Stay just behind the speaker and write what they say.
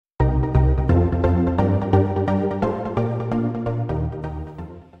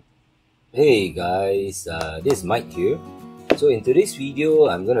Hey guys, this is Mike here. So in today's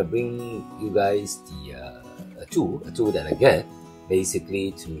video, I'm gonna bring you guys a tool that I get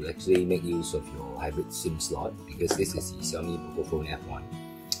basically to actually make use of your hybrid SIM slot, because this is the Xiaomi Pocophone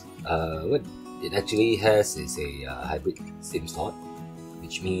F1. What it actually has is a hybrid SIM slot,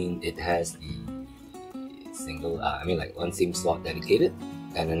 which means it has the single, like one SIM slot dedicated,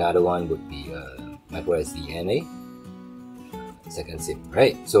 and another one would be MicroSD and a second SIM,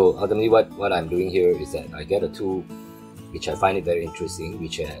 right? So ultimately what I'm doing here is that I get a tool which I find it very interesting,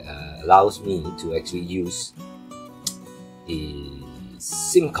 which allows me to actually use the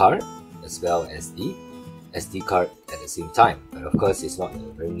SIM card as well as the SD card at the same time. But of course, it's not a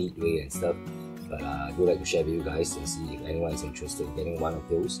very neat way and stuff, but I would like to share with you guys and see if anyone is interested in getting one of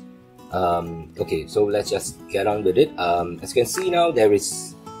those. Okay, so let's just get on with it. As you can see now, there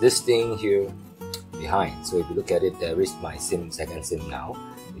is this thing here behind. So if you look at it, there is my second SIM now,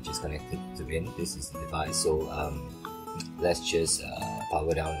 which is connected to it. This is the device. So let's just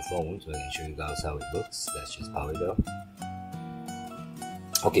power down the phone so I can show you guys how it looks. Let's just power it down.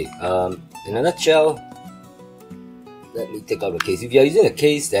 Okay, in a nutshell, let me take out the case. If you are using a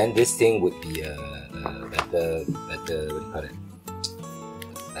case, then this thing would be a better what do you call it?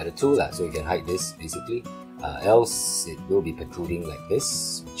 Better tool, so you can hide this basically. Else it will be protruding like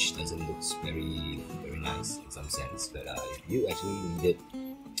this, which doesn't look very nice in some sense. But if you actually needed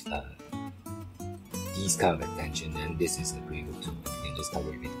these kind of attention, then this is a pretty good tool. You can just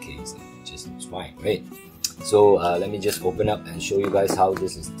cover it with the case and it just looks fine, right? So let me just open up and show you guys how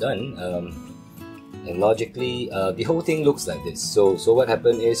this is done. And logically, the whole thing looks like this. So what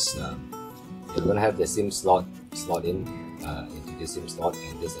happened is you're gonna have the SIM slot in into the SIM slot,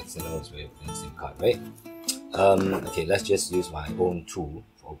 and this external is where you put the SIM card, right? Okay, let's just use my own tool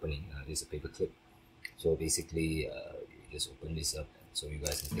for opening. This is a paper clip. So basically, you just open this up so you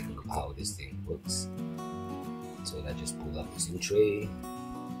guys can take a look how this thing works. So let's just pull up the SIM tray.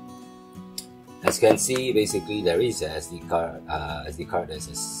 As you can see, basically there is a SD card, there's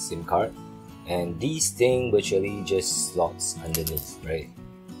a SIM card, and these thing virtually just slots underneath, right?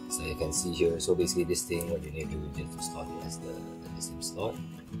 So you can see here. So basically, this thing, what you need to do is just slot it as the SIM slot,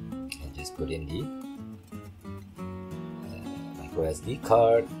 and just put in the MicroSD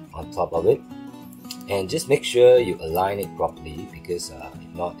card on top of it, and just make sure you align it properly, because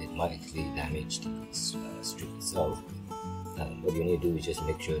if not, it might actually damage the strip itself. What you need to do is just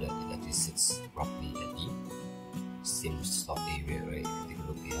make sure that it actually sits properly at the SIM slot area, right? If you take a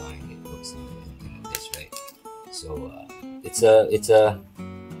look behind, it looks something like this, right? So it's a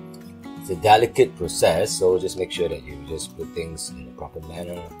delicate process, so just make sure that you just put things in a proper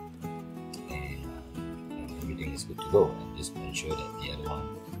manner, and everything is good to go. And just ensure that the other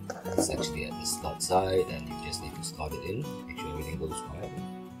one is actually at the slot side, and you just need to slot it in, make sure everything goes fine,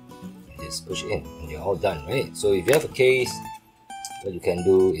 and just push it in, and you're all done, right? So if you have a case, what you can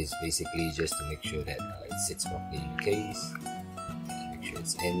do is basically just to make sure that it sits properly in the case, and make sure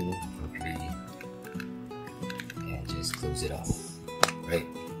it's in properly, and just close it off, right?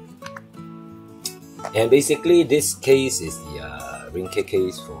 And basically, this case is the ring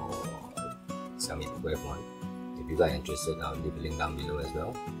case for Xiaomi Poco F1. If you guys are interested, I'll leave a link down below as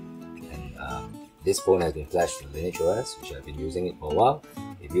well. And this phone has been flashed to Lineage OS, which I've been using it for a while.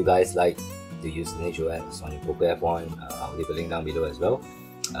 If you guys like to use Lineage OS on your Poco F1, I'll leave a link down below as well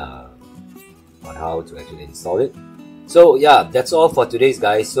on how to actually install it. So yeah, that's all for today's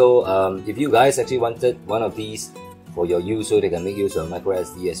guys. So if you guys actually wanted one of these for your use, so they can make use of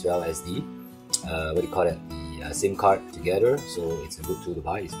MicroSD as well as the the SIM card together, so it's a good tool to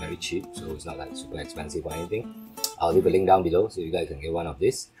buy. It's very cheap, so it's not like super expensive or anything. I'll leave a link down below so you guys can get one of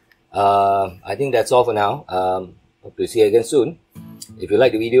this. I think that's all for now. Hope to see you again soon. If you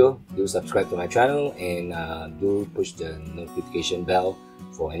like the video, do subscribe to my channel, and do push the notification bell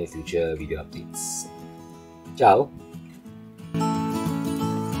for any future video updates. Ciao!